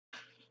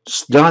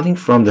Starting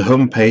from the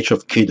homepage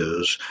of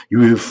Kido's, you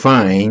will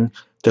find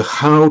the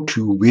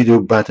how-to video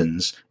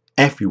buttons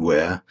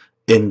everywhere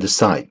in the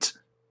site.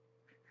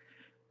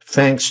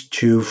 Thanks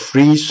to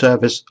free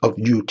service of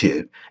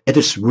YouTube, it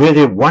is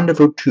really a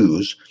wonderful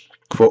tool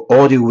for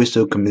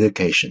audio-visual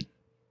communication.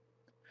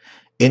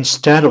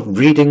 Instead of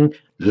reading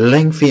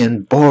lengthy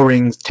and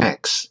boring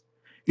text,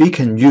 you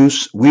can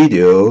use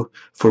video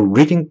for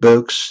reading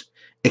books,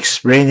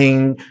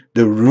 explaining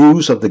the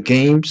rules of the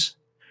games,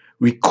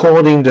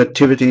 recording the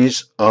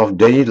activities of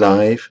daily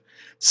life,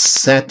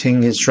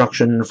 setting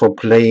instructions for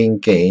playing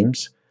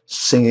games,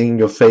 singing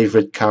your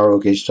favorite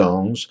karaoke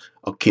songs,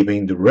 or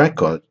keeping the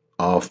record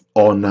of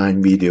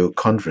online video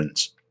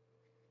conference.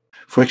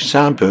 For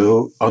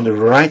example, on the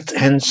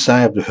right-hand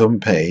side of the home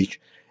page,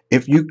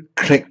 if you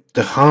click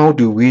the How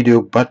to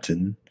Video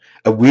button,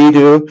 a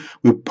video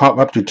will pop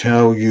up to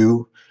tell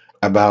you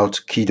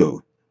about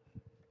Kido.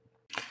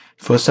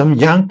 For some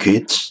young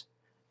kids,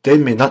 they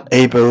may not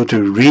able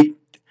to read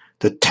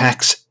the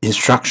text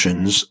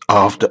instructions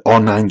of the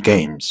online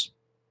games.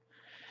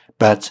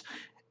 But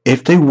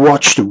if they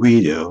watch the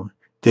video,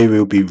 they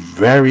will be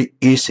very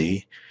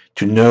easy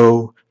to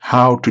know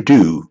how to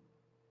do.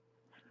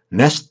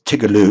 Let's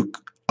take a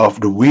look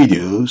of the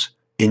videos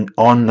in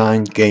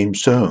online game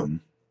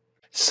zone.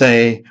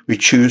 Say we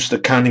choose the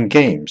counting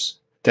games,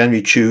 then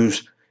we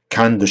choose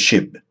count the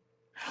sheep.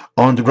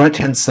 On the right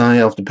hand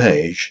side of the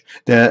page,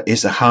 there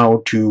is a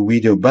how to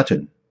video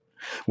button.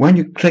 When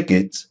you click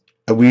it,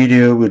 a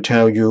video will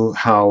tell you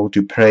how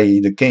to play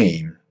the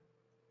game.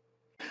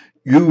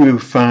 You will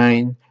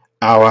find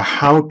our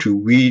how-to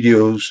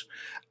videos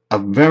are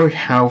very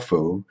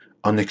helpful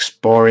on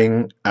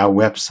exploring our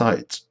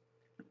website.